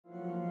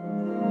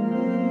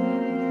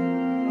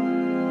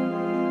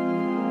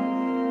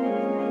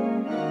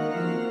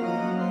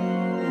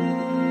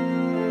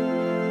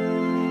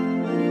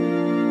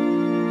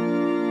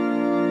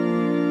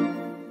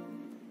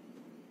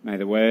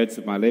words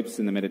of my lips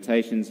and the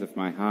meditations of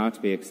my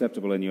heart be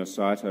acceptable in your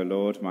sight, O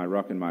Lord, my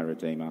rock and my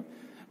redeemer.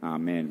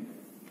 Amen.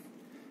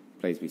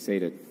 Please be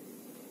seated.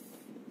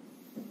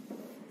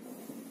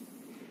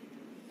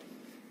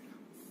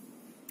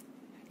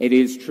 It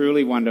is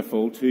truly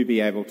wonderful to be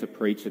able to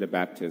preach at a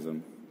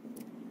baptism.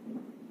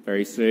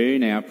 Very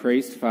soon our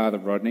priest, Father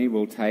Rodney,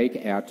 will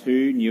take our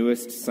two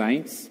newest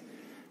saints,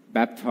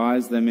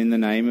 baptise them in the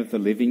name of the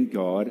living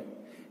God,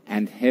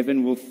 and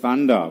heaven will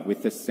thunder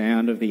with the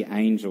sound of the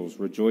angels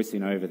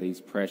rejoicing over these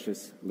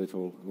precious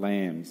little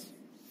lambs.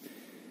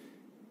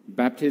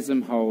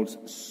 Baptism holds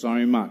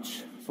so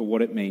much for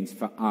what it means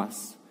for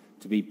us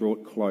to be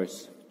brought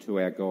close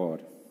to our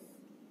God.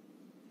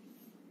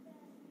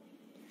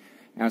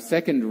 Our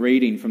second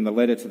reading from the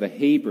letter to the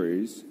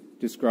Hebrews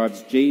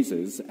describes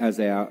Jesus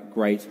as our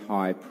great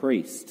high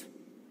priest.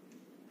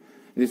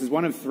 This is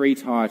one of three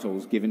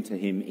titles given to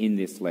him in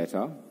this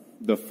letter.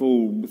 The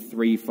full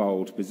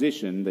threefold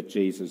position that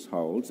Jesus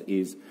holds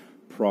is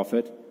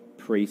prophet,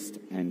 priest,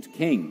 and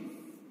king.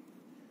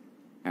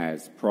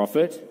 As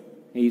prophet,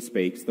 he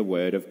speaks the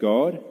word of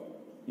God.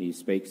 He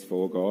speaks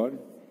for God.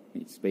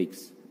 He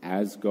speaks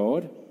as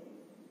God.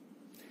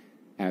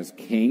 As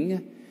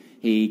king,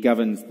 he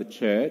governs the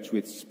church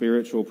with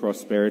spiritual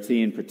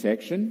prosperity and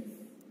protection.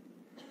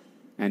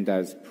 And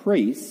as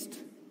priest,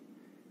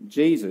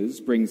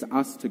 Jesus brings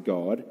us to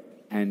God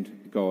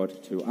and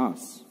God to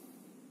us.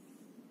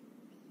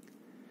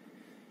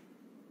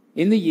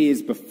 In the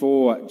years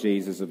before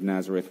Jesus of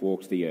Nazareth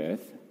walked the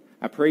earth,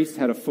 a priest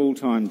had a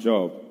full-time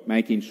job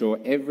making sure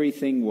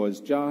everything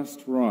was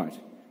just right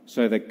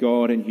so that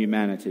God and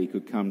humanity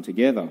could come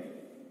together.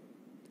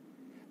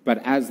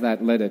 But as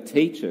that letter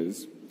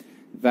teaches,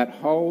 that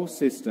whole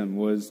system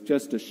was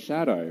just a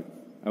shadow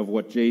of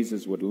what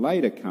Jesus would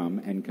later come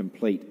and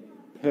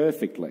complete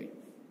perfectly.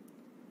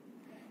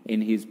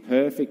 In his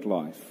perfect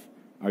life,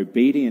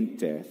 obedient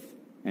death,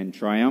 and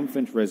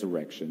triumphant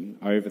resurrection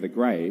over the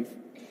grave,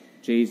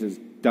 Jesus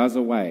does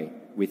away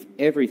with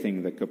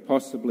everything that could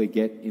possibly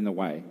get in the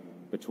way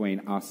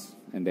between us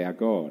and our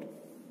God.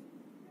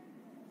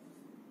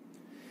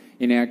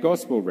 In our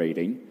gospel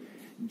reading,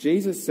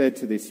 Jesus said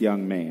to this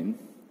young man,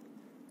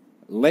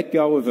 "Let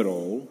go of it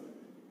all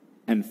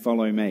and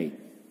follow me."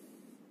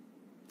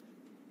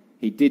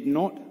 He did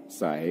not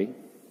say,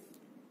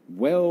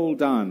 "Well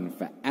done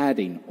for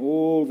adding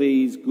all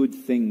these good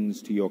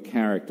things to your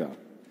character,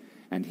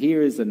 and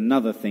here is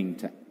another thing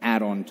to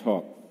add on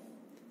top."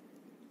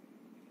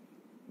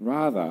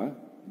 Rather,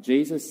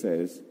 Jesus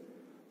says,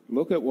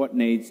 look at what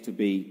needs to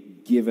be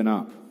given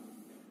up.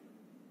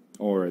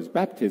 Or as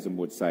baptism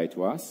would say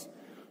to us,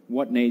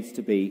 what needs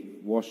to be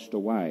washed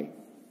away.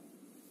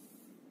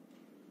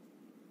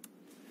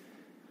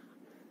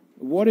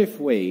 What if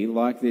we,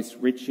 like this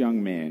rich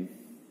young man,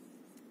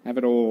 have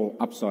it all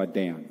upside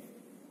down?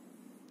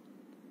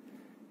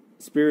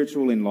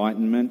 Spiritual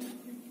enlightenment,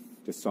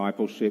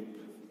 discipleship,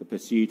 the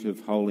pursuit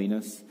of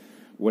holiness,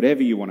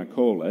 whatever you want to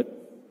call it,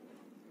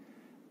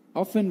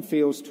 often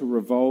feels to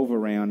revolve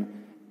around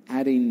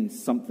adding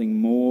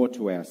something more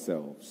to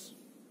ourselves.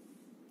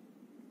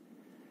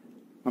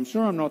 I'm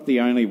sure I'm not the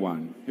only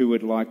one who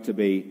would like to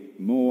be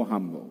more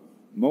humble,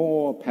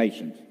 more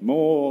patient,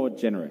 more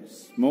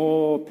generous,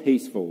 more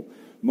peaceful,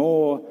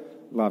 more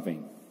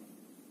loving.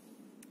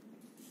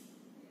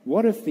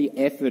 What if the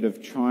effort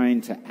of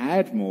trying to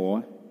add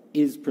more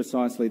is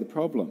precisely the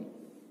problem?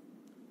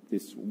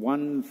 This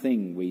one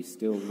thing we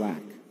still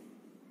lack.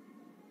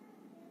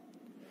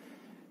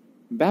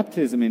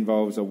 Baptism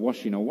involves a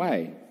washing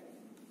away,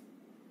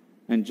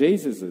 and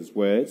Jesus'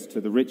 words to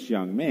the rich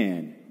young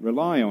man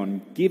rely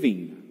on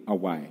giving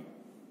away.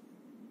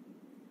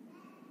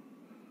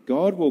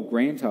 God will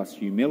grant us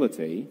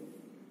humility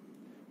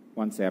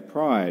once our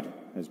pride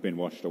has been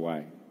washed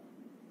away.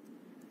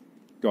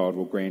 God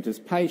will grant us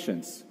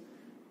patience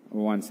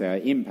once our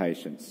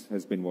impatience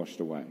has been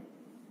washed away.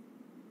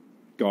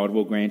 God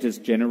will grant us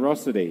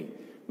generosity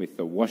with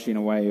the washing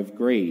away of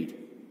greed,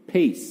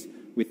 peace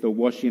with the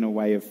washing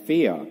away of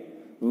fear,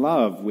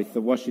 love with the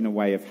washing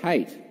away of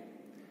hate.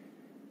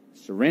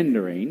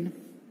 Surrendering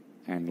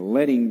and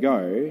letting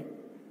go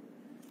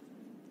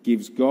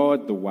gives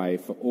God the way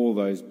for all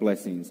those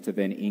blessings to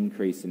then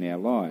increase in our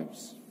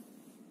lives.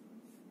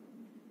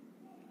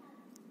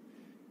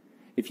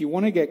 If you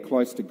want to get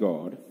close to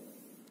God,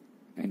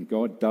 and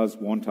God does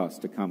want us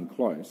to come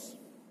close,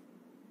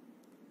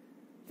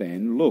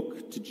 then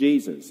look to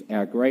Jesus,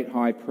 our great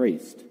high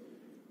priest,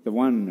 the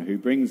one who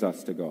brings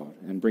us to God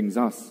and brings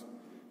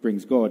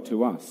God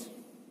to us.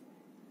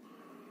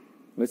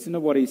 Listen to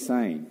what he's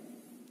saying.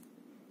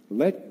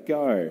 Let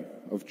go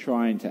of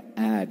trying to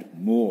add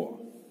more.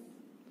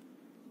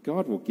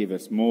 God will give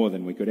us more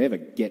than we could ever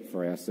get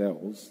for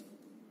ourselves.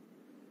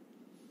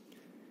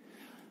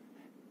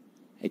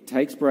 It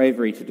takes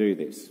bravery to do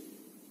this,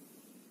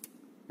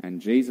 and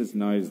Jesus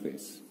knows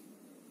this.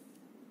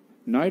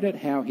 Note at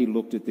how he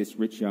looked at this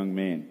rich young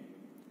man.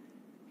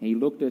 He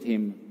looked at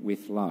him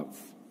with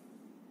love.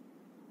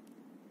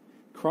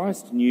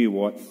 Christ knew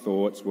what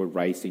thoughts were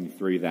racing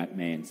through that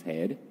man's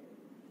head,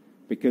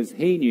 because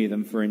he knew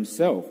them for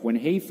himself when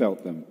he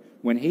felt them,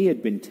 when he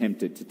had been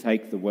tempted to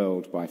take the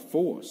world by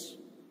force.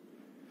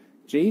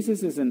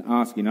 Jesus isn't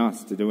asking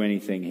us to do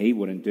anything he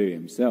wouldn't do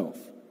himself,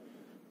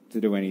 to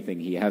do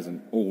anything he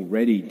hasn't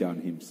already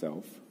done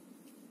himself.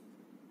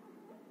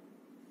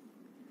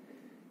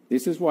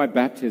 This is why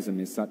baptism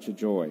is such a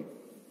joy.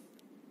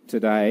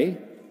 Today,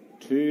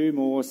 2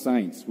 more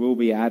saints will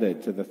be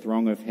added to the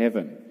throng of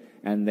heaven,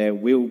 and there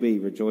will be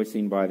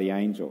rejoicing by the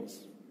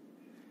angels.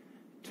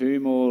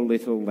 2 more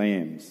little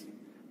lambs,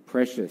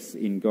 precious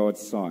in God's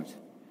sight,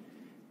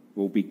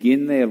 will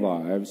begin their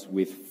lives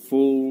with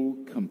full,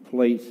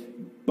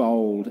 complete,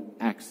 bold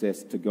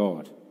access to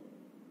God.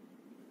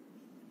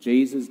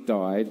 Jesus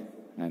died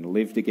and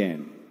lived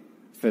again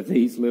for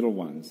these little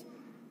ones,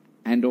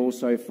 and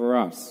also for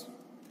us,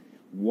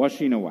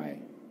 washing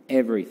away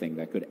everything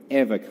that could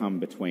ever come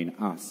between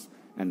us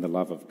and the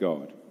love of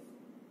God.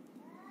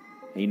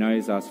 He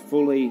knows us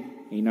fully,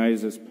 he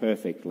knows us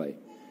perfectly,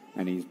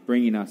 and he's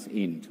bringing us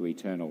into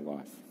eternal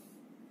life.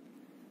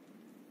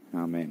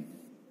 Amen.